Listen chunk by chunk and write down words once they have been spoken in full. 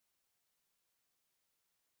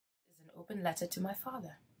Open letter to my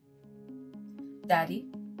father. Daddy,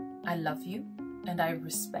 I love you and I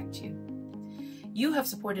respect you. You have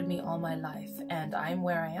supported me all my life, and I'm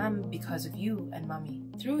where I am because of you and Mommy.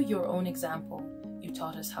 Through your own example, you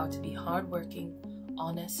taught us how to be hardworking,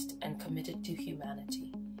 honest, and committed to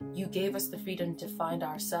humanity. You gave us the freedom to find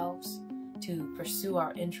ourselves, to pursue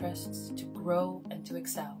our interests, to grow, and to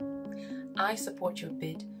excel. I support your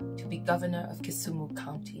bid to be governor of Kisumu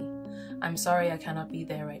County. I'm sorry I cannot be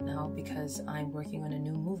there right now because I'm working on a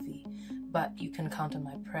new movie, but you can count on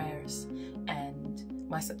my prayers and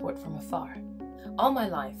my support from afar. All my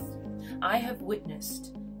life, I have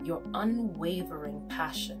witnessed your unwavering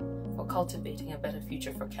passion for cultivating a better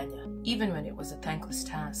future for Kenya, even when it was a thankless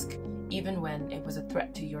task, even when it was a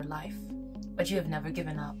threat to your life. But you have never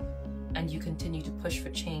given up, and you continue to push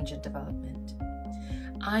for change and development.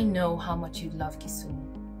 I know how much you love Kisumu.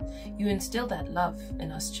 You instilled that love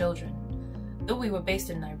in us children. Though we were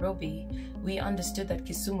based in Nairobi, we understood that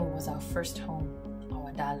Kisumu was our first home,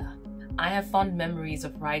 our Dala. I have fond memories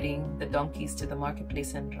of riding the donkeys to the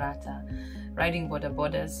marketplace in Rata, riding boda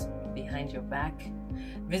bodas behind your back,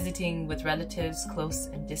 visiting with relatives close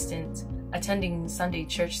and distant, attending Sunday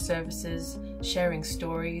church services, sharing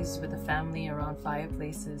stories with the family around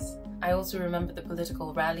fireplaces. I also remember the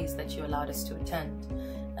political rallies that you allowed us to attend,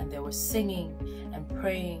 and there was singing and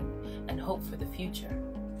praying and hope for the future.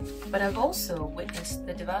 But I've also witnessed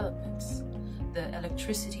the developments, the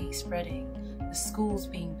electricity spreading, the schools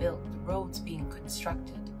being built, the roads being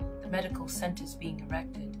constructed, the medical centers being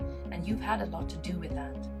erected, and you've had a lot to do with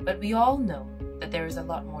that. But we all know that there is a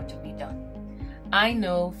lot more to be done. I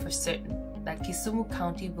know for certain that Kisumu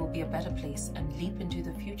County will be a better place and leap into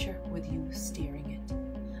the future with you steering it.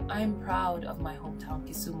 I am proud of my hometown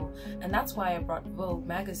Kisumu, and that's why I brought Vogue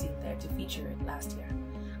magazine there to feature it last year.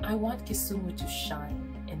 I want Kisumu to shine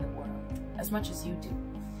in the world as much as you do.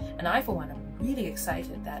 And I, for one, am really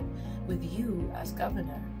excited that with you as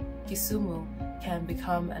governor, Kisumu can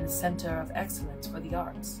become a center of excellence for the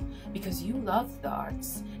arts, because you love the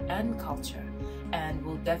arts and culture and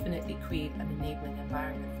will definitely create an enabling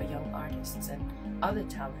environment for young artists and other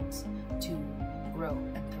talents to grow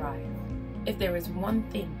and thrive. If there is one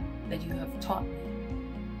thing that you have taught me,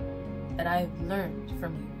 that I have learned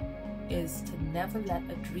from you, is to never let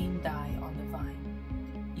a dream die on the vine.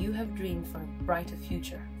 You have dreamed for a brighter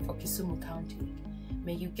future for Kisumu County.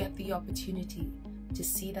 May you get the opportunity to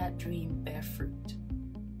see that dream bear fruit.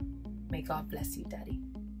 May God bless you, Daddy.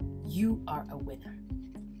 You are a winner.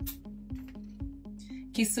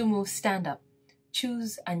 Kisumu, stand up.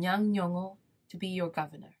 Choose Nyong'o to be your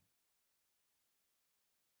governor.